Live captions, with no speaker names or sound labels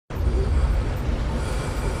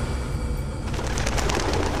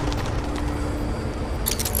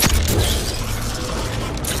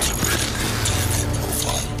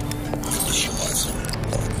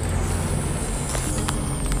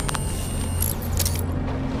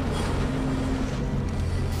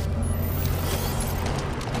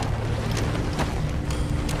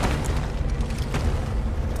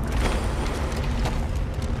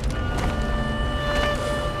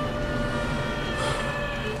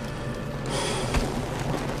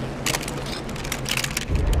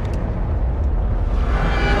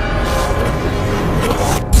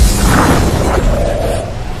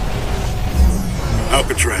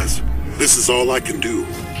all I can do.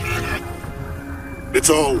 It's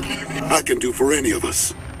all I can do for any of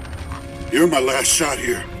us. You're my last shot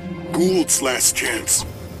here. Gould's last chance.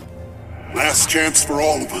 Last chance for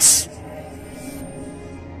all of us.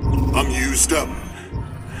 I'm used up.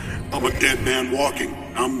 I'm a dead man walking.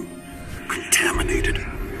 I'm contaminated.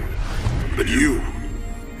 But you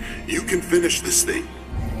can finish this thing.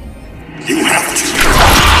 You have to.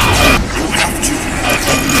 You have to.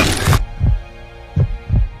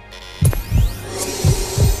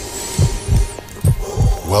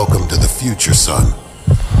 Welcome to the future, son.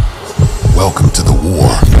 Welcome to the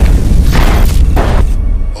war.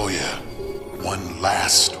 Oh yeah, one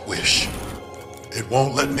last wish. It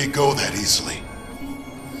won't let me go that easily.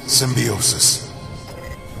 Symbiosis.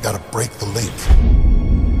 Gotta break the link.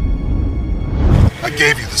 I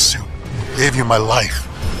gave you the suit. Gave you my life.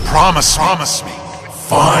 Promise me.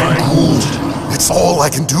 Fine, Gould. It's all I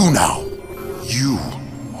can do now. You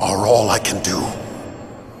are all I can do.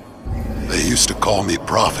 They used to call me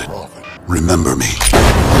Prophet. Remember me.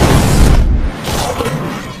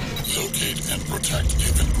 Locate and protect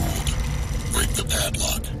Nathan Gould. Break the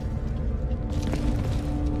padlock.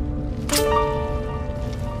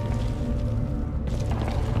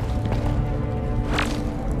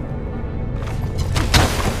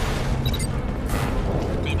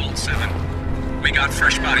 Cobalt 7. We got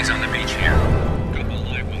fresh bodies on the beach here. Couple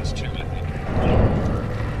live ones too, I think.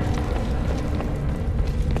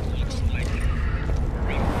 Looks like...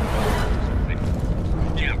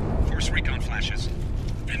 Yeah, force recon flashes.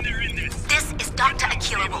 And they're in this. This is Dr.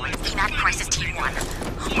 Akira Williams, PMAT Crysis Team 1.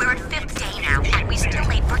 We're at 5th day now, and we still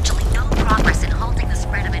made virtually no progress in halting the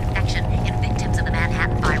spread of infection in victims of the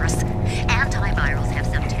Manhattan virus. Antivirals have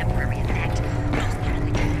some temporary effect.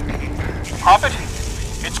 Prophet?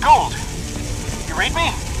 It's Gould. You read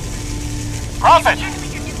me? Prophet!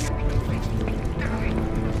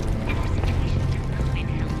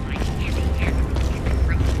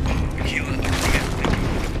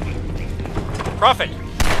 Prophet,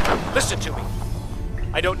 listen to me.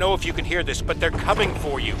 I don't know if you can hear this, but they're coming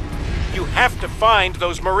for you. You have to find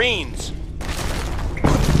those Marines.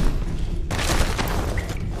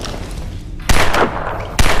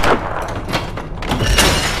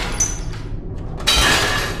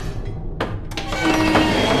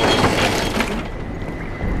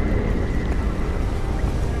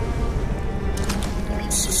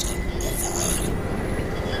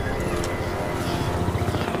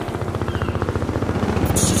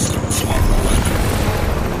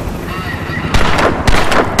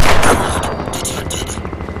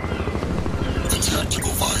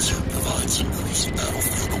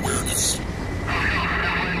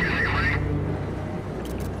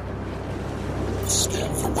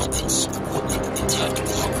 Scan for weapons, equipment, and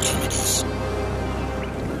tactical opportunities.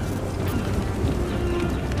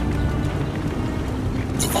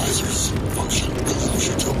 The visor's function allows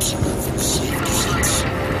you to observe from a safe distance.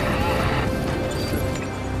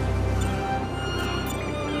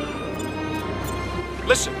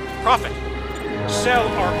 Listen, Prophet. Cell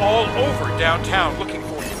are all over downtown looking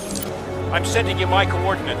for you. I'm sending you my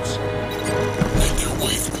coordinates. Make your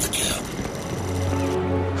way through the camp.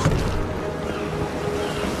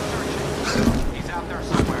 He's out there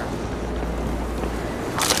somewhere.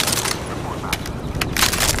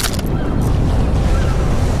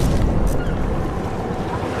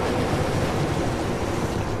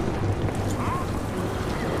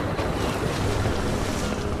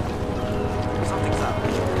 Something's up.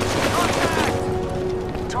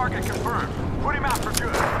 Contact! Target confirmed. Put him out for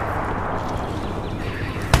good.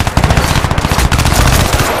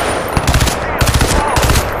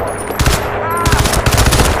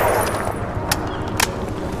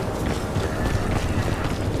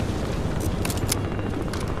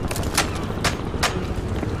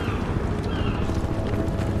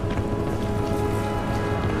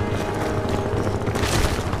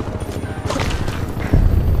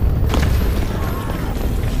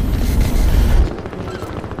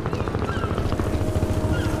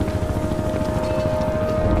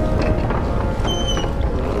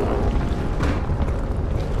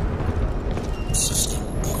 System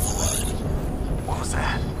override. What was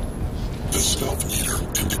that? The stealth meter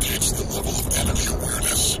indicates the level of enemy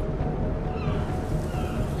awareness.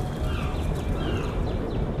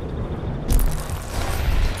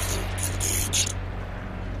 Engaged.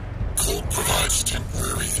 Code provides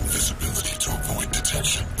temporary invisibility to avoid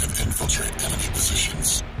detection and infiltrate enemy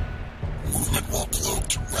positions. Movement while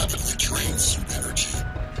cloaked rapidly drains suit energy.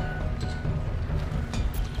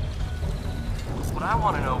 What I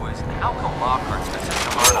want to know is, how come Lockhart's got such a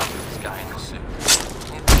hard on with this guy in the suit?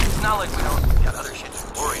 It's not like we don't got other shit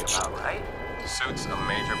to worry about, right? Suit's a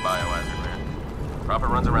major biohazard, man. Prophet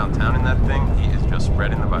runs around town in that thing, he is just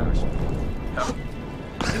spreading the virus. Hell,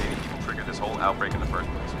 maybe he even triggered this whole outbreak in the first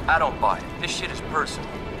place. I don't buy it. This shit is personal.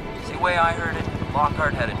 See, the way I heard it,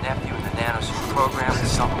 Lockhart had a nephew in the nanosuit program and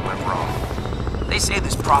something went wrong. They say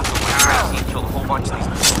this Prophet went crazy and killed a whole bunch of these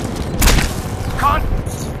people. Con!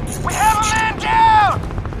 We have a man down!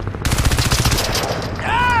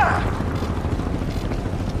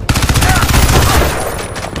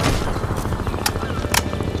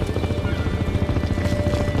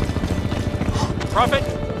 Prophet,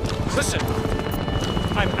 listen.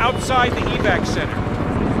 I'm outside the evac center.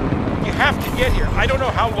 You have to get here. I don't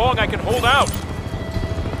know how long I can hold out.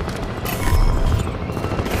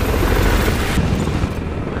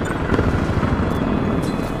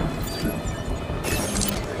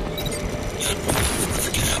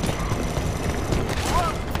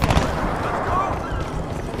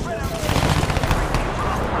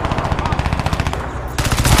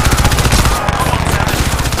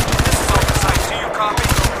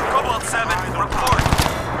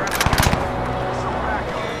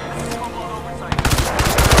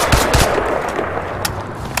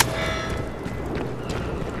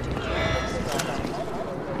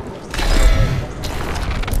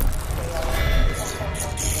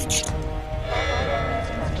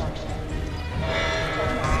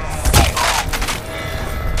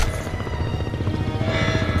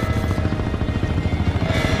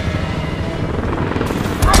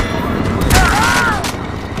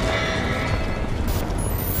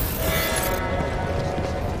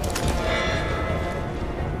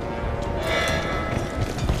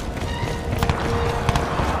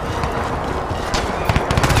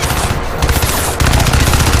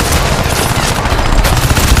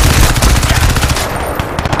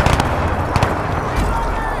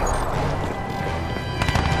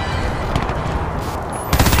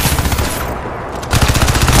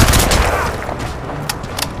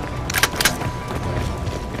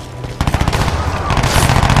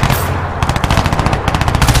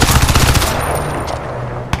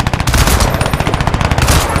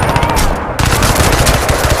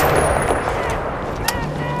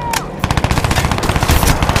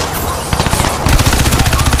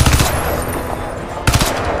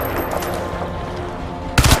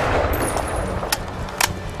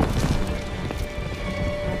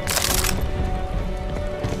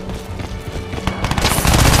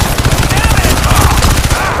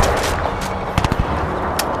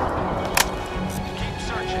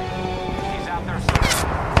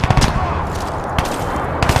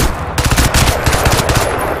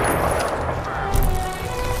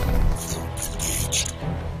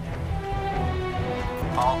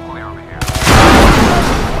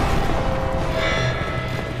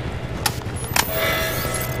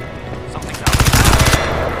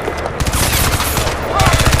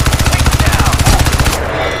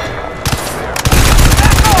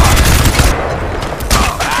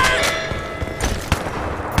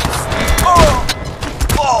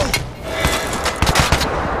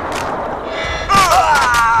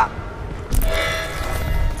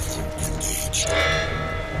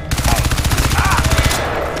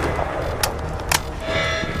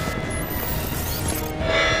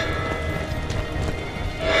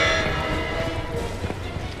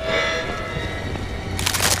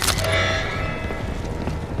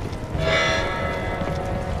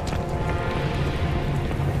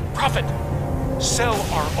 Cell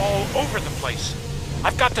are all over the place.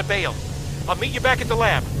 I've got to bail. I'll meet you back at the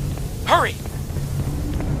lab. Hurry!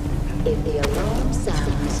 If the alarm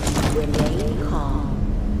sounds, remain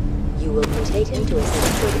calm. You will be taken to a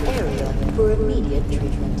secured area for immediate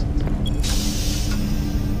treatment.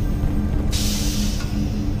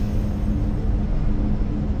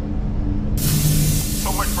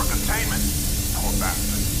 So much for containment. Poor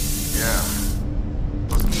bastard. Yeah.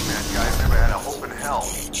 Those E-Man guys never had a hope in hell.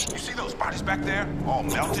 You see those bodies back there? All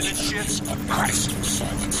melted and shit? Christ.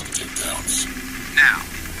 Now,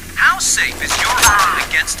 how safe is your home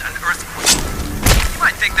against an earthquake? You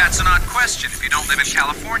might think that's an odd question if you don't live in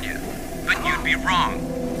California, but you'd be wrong.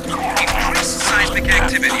 Increased seismic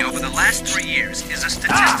activity over the last 3 years is a statistical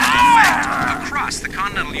fact across the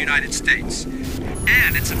continental United States,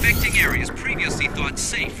 and it's affecting areas previously thought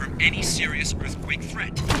safe from any serious earthquake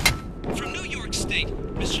threat. From New York State,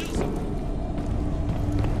 Michelle.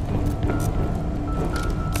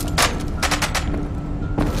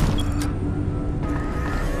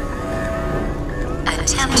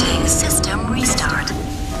 Attempting system restart.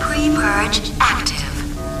 Pre-purge active.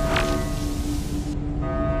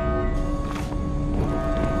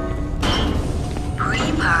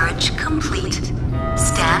 Pre-purge complete.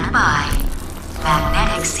 Stand by.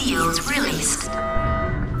 Magnetic seals released.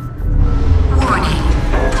 Warning.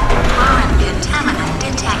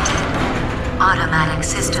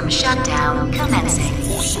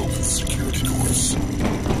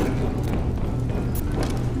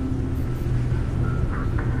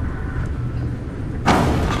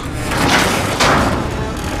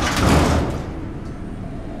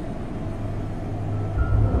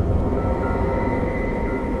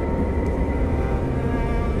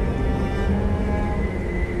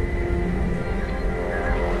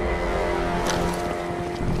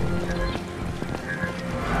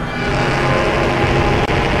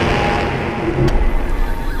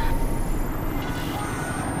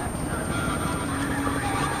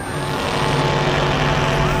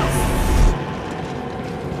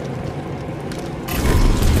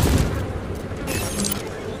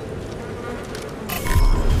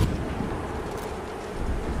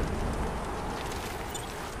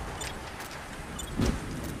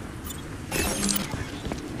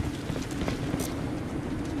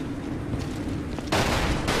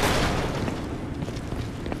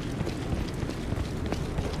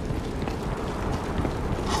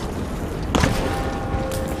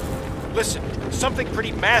 Something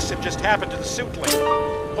pretty massive just happened to the suit link.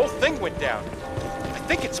 The whole thing went down. I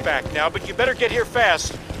think it's back now, but you better get here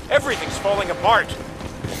fast. Everything's falling apart.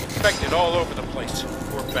 Infected all over the place.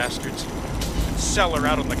 Poor bastards. Cellar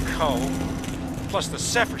out on the Cull. Plus the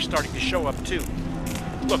Zephyr's starting to show up too.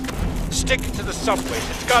 Look, stick to the subways.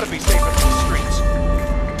 It's gotta be safer than the streets.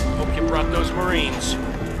 Hope you brought those Marines.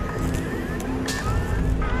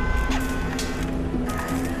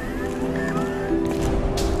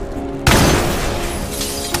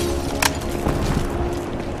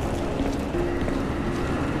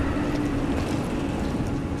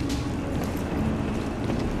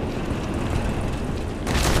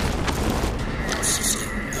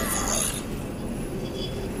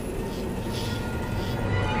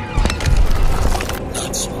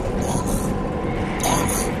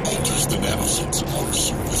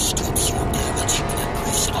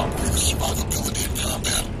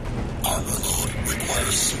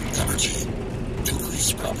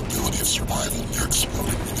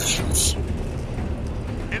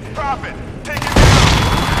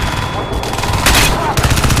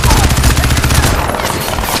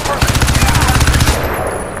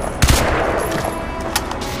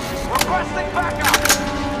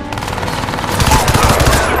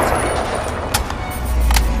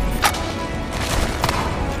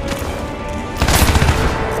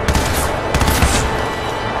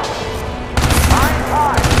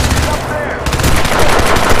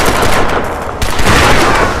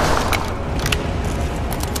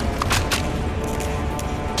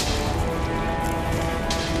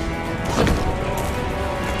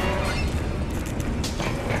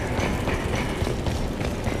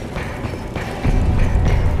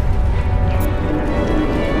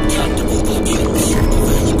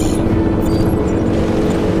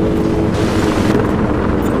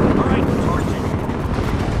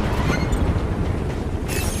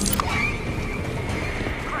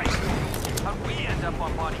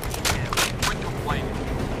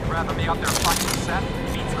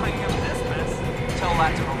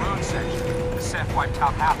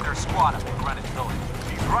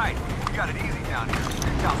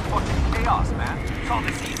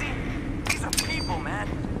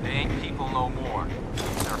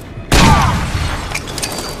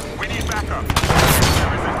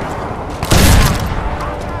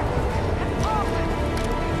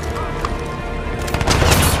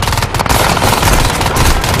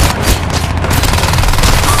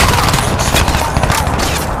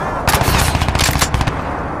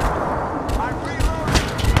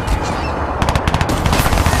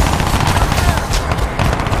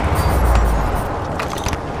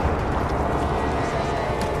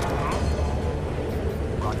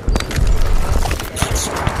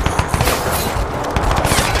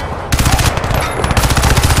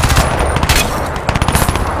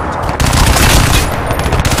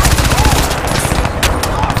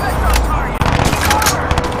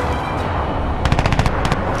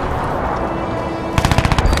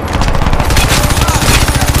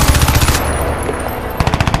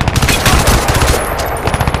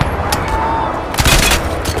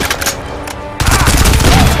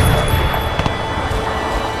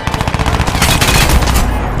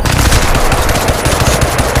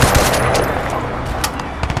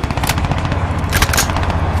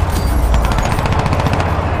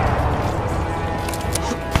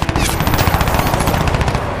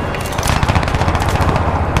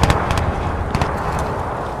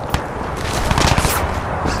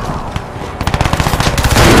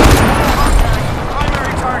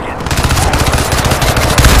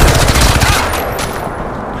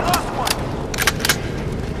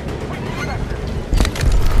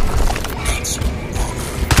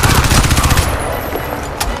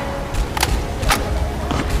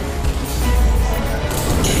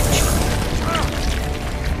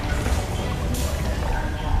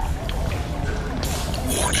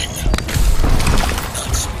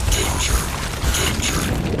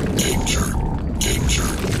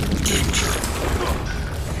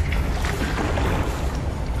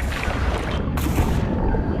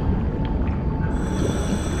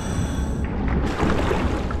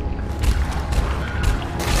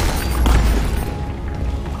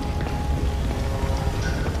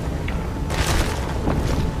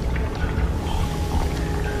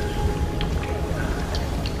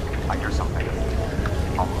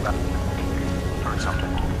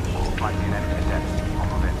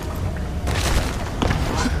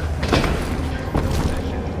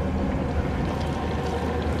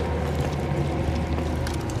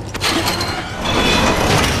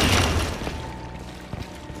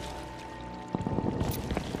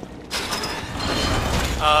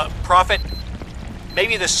 Prophet,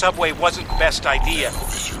 Maybe the subway wasn't the best idea.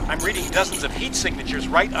 I'm reading dozens of heat signatures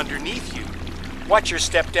right underneath you. Watch your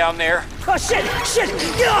step down there. Oh, shit! Shit!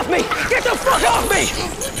 Get off me! Get the fuck off me!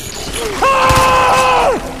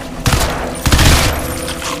 Ah!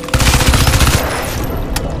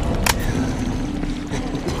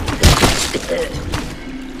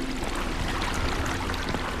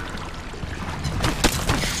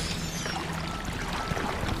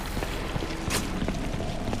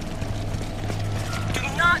 Do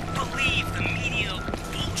not believe the media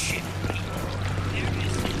bullshit. There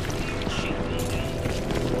is some weird shit going on.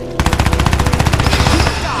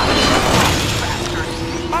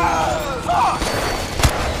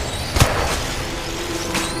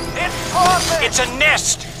 It's a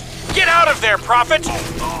nest! Get out of there, Prophet!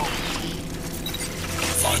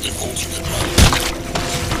 Find an alternate route.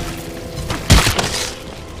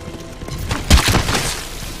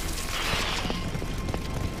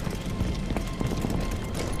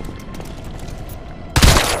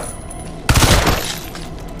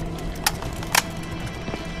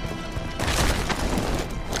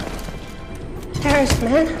 Terrorist,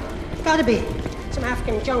 man. Gotta be. Some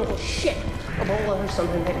African jungle shit. Ebola or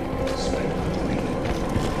something.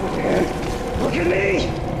 Look at me!